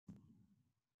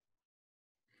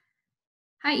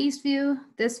Hi Eastview,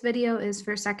 this video is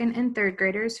for second and third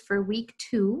graders for week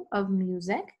 2 of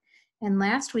music. And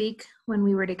last week when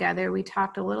we were together, we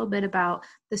talked a little bit about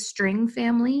the string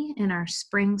family in our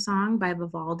spring song by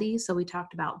Vivaldi. So we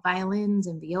talked about violins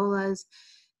and violas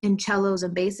and cellos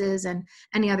and basses and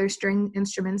any other string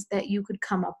instruments that you could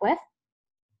come up with.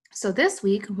 So this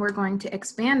week we're going to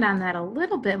expand on that a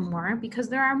little bit more because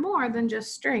there are more than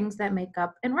just strings that make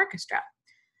up an orchestra.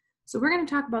 So we're going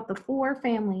to talk about the 4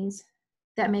 families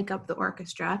that make up the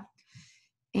orchestra.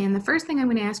 And the first thing I'm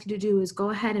going to ask you to do is go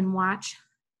ahead and watch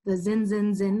the Zin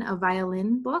Zin Zin, a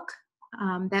violin book.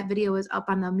 That video is up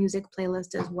on the music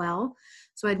playlist as well.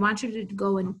 So I'd want you to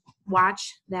go and watch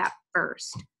that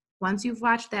first. Once you've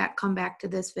watched that, come back to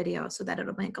this video so that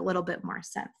it'll make a little bit more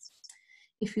sense.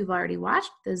 If you've already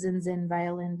watched the Zin Zin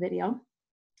violin video,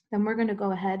 then we're going to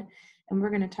go ahead and we're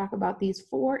going to talk about these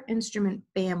 4 instrument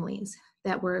families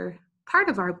that were part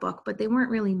of our book, but they weren't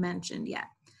really mentioned yet.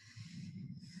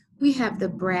 We have the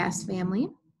brass family,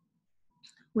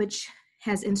 which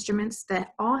has instruments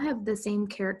that all have the same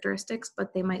characteristics,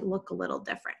 but they might look a little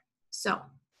different. So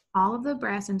all of the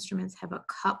brass instruments have a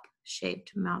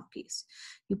cup-shaped mouthpiece.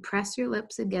 You press your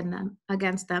lips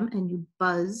against them and you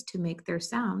buzz to make their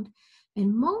sound.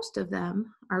 And most of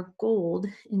them are gold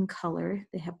in color.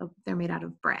 They're made out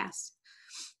of brass.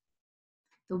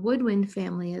 The woodwind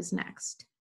family is next.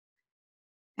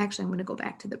 Actually, I'm going to go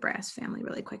back to the brass family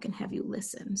really quick and have you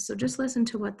listen. So just listen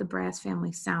to what the brass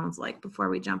family sounds like before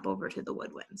we jump over to the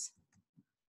woodwinds.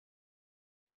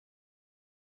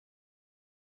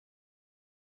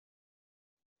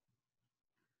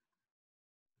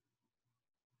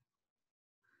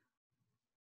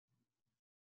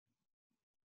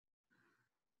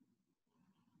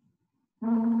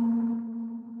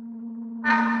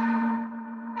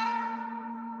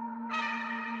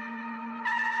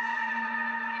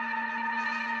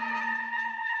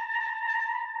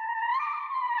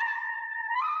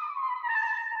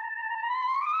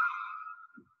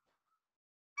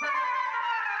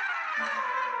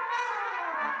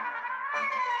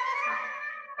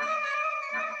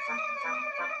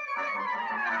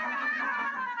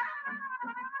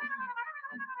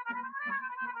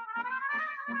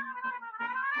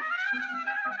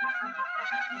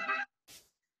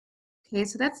 Okay,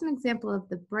 so that's an example of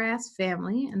the brass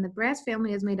family, and the brass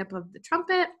family is made up of the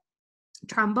trumpet,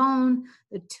 trombone,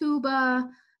 the tuba,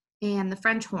 and the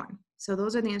French horn. So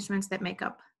those are the instruments that make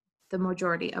up the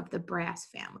majority of the brass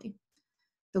family.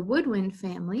 The woodwind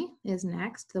family is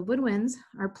next. The woodwinds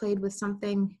are played with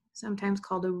something sometimes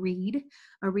called a reed.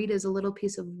 A reed is a little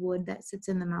piece of wood that sits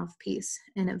in the mouthpiece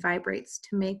and it vibrates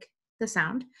to make the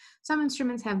sound. Some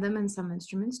instruments have them and some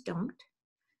instruments don't.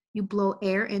 You blow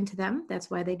air into them.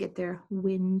 That's why they get their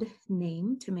wind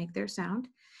name, to make their sound.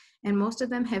 And most of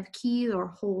them have keys or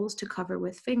holes to cover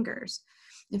with fingers.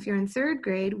 If you're in 3rd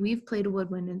grade, we've played a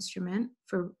woodwind instrument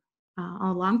for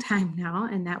a long time now,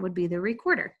 and that would be the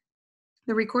recorder.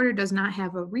 The recorder does not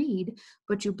have a reed,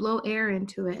 but you blow air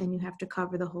into it and you have to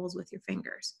cover the holes with your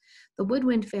fingers. The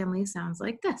woodwind family sounds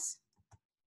like this.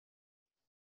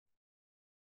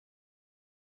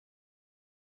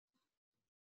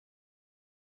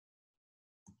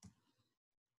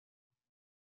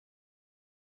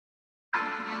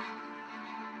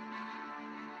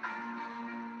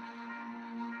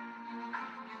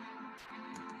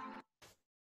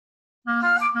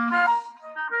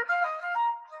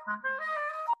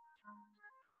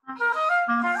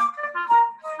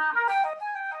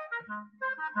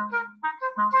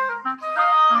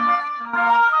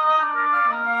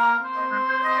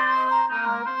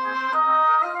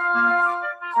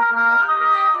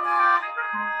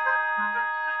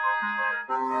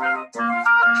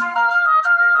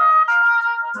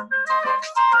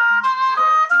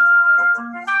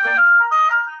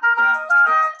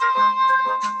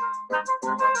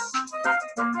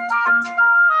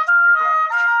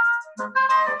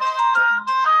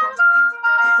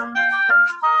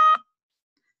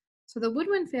 So the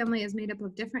woodwind family is made up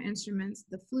of different instruments: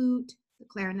 the flute, the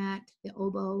clarinet, the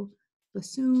oboe,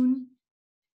 bassoon,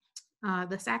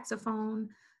 the saxophone.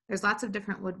 There's lots of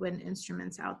different woodwind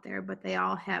instruments out there, but they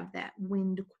all have that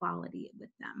wind quality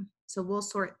with them. So we'll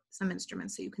sort some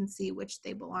instruments so you can see which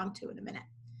they belong to in a minute.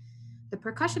 The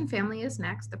percussion family is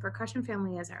next. The percussion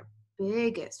family is our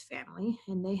biggest family,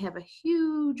 and they have a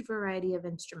huge variety of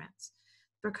instruments.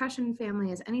 Percussion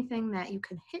family is anything that you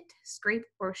can hit, scrape,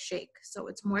 or shake. So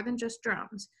it's more than just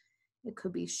drums. It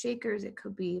could be shakers, it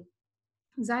could be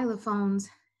xylophones.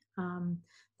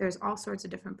 There's all sorts of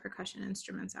different percussion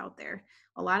instruments out there.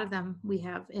 A lot of them we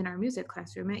have in our music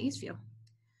classroom at Eastview.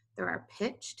 There are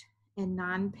pitched and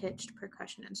non-pitched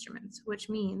percussion instruments, which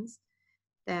means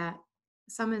that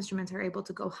some instruments are able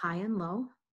to go high and low.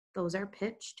 Those are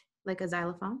pitched, like a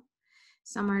xylophone.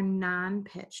 Some are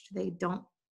non-pitched. They don't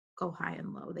go high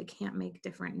and low. They can't make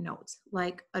different notes,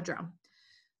 like a drum.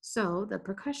 So the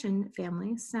percussion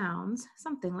family sounds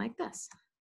something like this.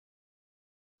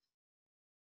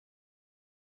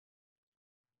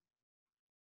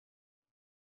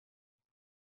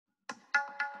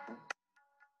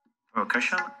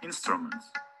 Percussion instruments.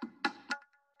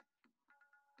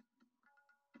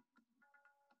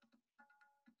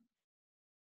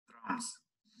 Drums.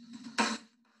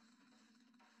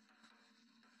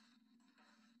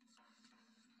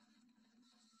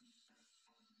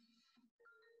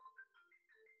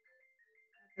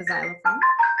 The xylophone.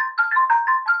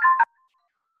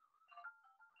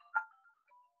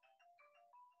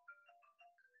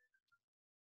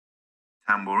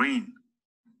 Tambourine.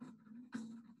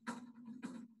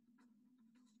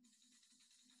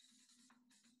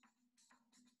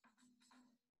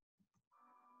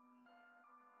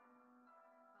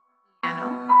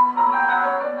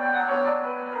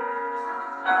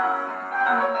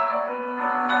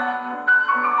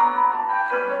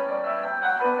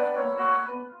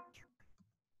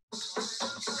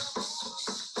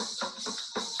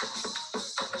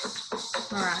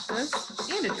 Maracas,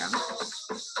 and a drum.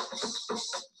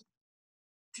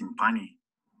 Timpani.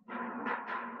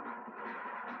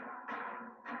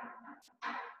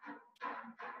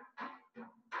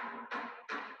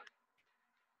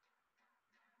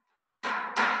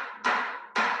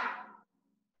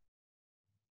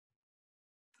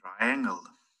 Triangle.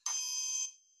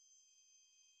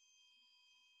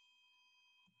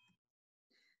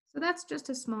 So that's just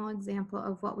a small example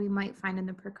of what we might find in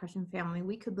the percussion family.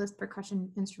 We could list percussion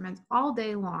instruments all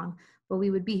day long, but we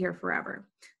would be here forever.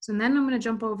 So then I'm going to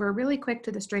jump over really quick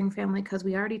to the string family because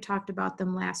we already talked about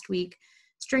them last week.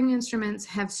 String instruments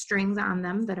have strings on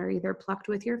them that are either plucked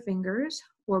with your fingers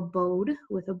or bowed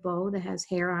with a bow that has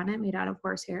hair on it made out of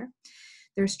horsehair.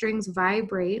 Their strings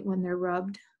vibrate when they're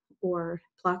rubbed or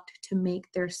plucked to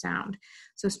make their sound.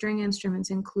 So string instruments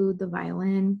include the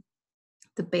violin,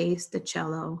 the bass, the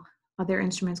cello. Other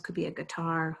instruments could be a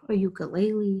guitar, a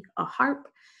ukulele, a harp.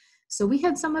 So we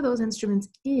had some of those instruments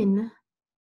in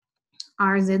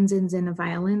our Zin Zin Zin a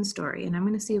violin story, and I'm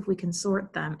going to see if we can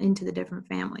sort them into the different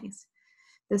families.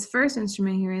 This first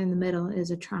instrument here in the middle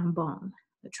is a trombone.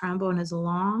 The trombone is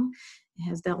long, it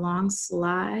has that long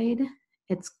slide,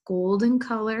 it's golden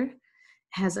color, it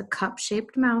has a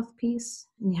cup-shaped mouthpiece,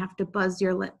 and you have to buzz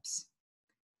your lips.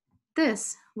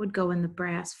 This would go in the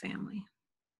brass family.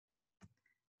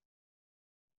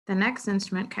 The next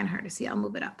instrument, kind of hard to see, I'll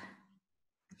move it up,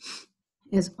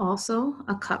 is also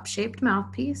a cup-shaped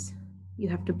mouthpiece. You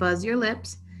have to buzz your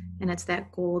lips, and it's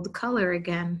that gold color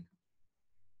again,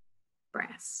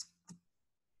 brass.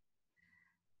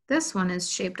 This one is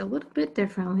shaped a little bit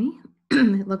differently.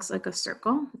 It looks like a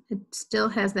circle. It still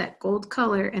has that gold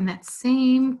color and that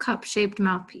same cup-shaped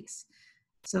mouthpiece.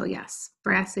 So yes,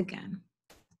 brass again.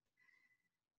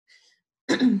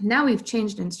 Now we've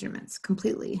changed instruments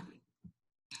completely.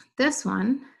 This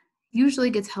one usually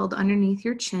gets held underneath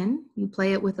your chin. You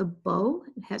play it with a bow.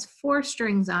 It has 4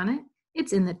 strings on it.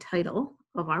 It's in the title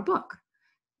of our book.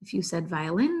 If you said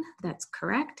violin, that's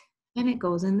correct, and it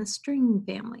goes in the string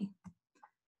family.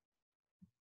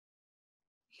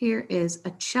 Here is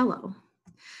a cello.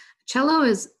 Cello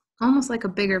is almost like a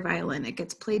bigger violin. It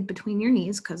gets played between your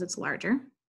knees because it's larger.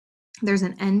 There's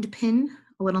an end pin,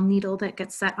 a little needle that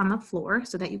gets set on the floor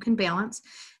so that you can balance,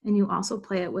 and you also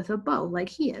play it with a bow like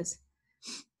he is.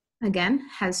 Again,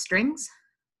 has strings,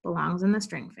 belongs in the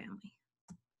string family.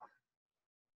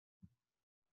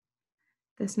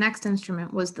 This next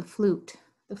instrument was the flute.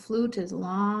 The flute is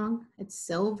long, it's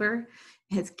silver,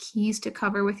 it has keys to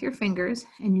cover with your fingers,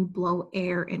 and you blow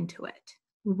air into it,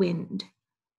 wind.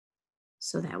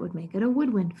 So that would make it a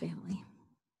woodwind family.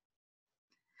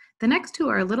 The next 2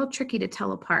 are a little tricky to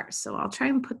tell apart, so I'll try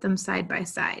and put them side by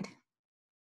side.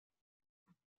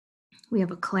 We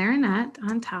have a clarinet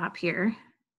on top here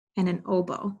and an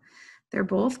oboe. They're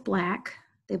both black.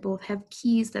 They both have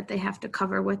keys that they have to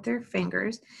cover with their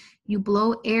fingers. You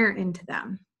blow air into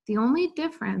them. The only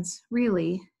difference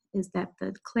really is that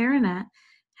the clarinet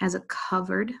has a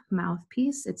covered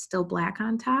mouthpiece. It's still black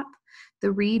on top.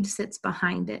 The reed sits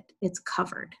behind it. It's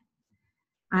covered.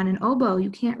 On an oboe, you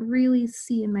can't really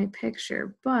see in my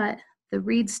picture, but the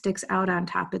reed sticks out on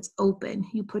top. It's open.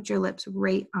 You put your lips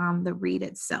right on the reed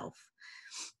itself.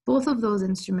 Both of those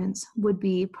instruments would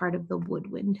be part of the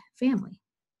woodwind family.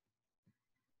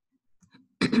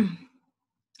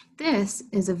 This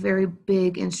is a very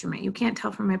big instrument. You can't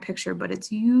tell from my picture, but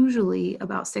it's usually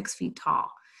about 6 feet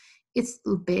tall. It's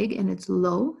big and it's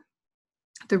low.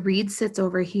 The reed sits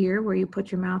over here where you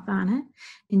put your mouth on it,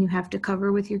 and you have to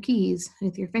cover with your keys,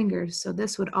 with your fingers. So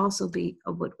this would also be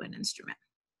a woodwind instrument,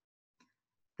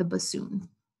 the bassoon.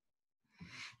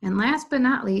 And last but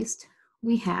not least,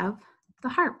 we have the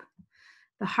harp.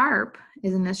 The harp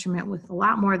is an instrument with a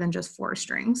lot more than just 4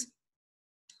 strings.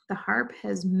 The harp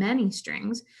has many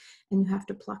strings, and you have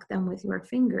to pluck them with your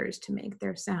fingers to make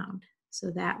their sound. So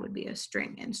that would be a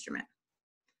string instrument.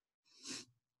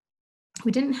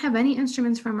 We didn't have any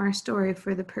instruments from our story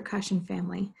for the percussion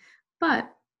family,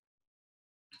 but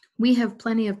we have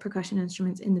plenty of percussion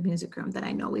instruments in the music room that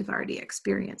I know we've already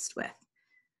experienced with.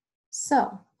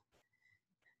 So,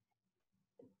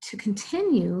 to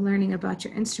continue learning about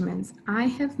your instruments, I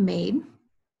have made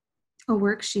a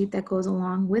worksheet that goes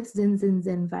along with Zin Zin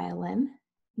Zin violin.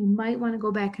 You might want to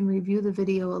go back and review the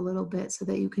video a little bit so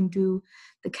that you can do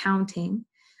the counting,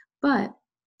 but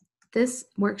this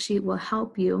worksheet will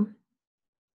help you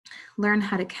learn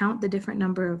how to count the different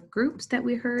number of groups that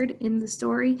we heard in the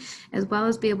story, as well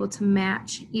as be able to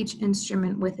match each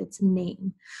instrument with its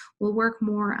name. We'll work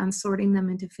more on sorting them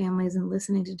into families and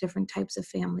listening to different types of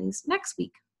families next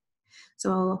week.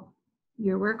 So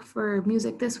your work for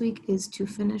music this week is to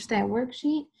finish that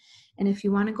worksheet. And if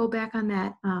you want to go back on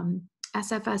that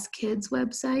SFS Kids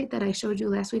website that I showed you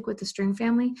last week with the string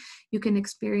family, you can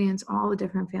experience all the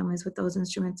different families with those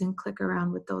instruments and click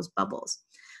around with those bubbles.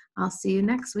 I'll see you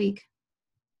next week.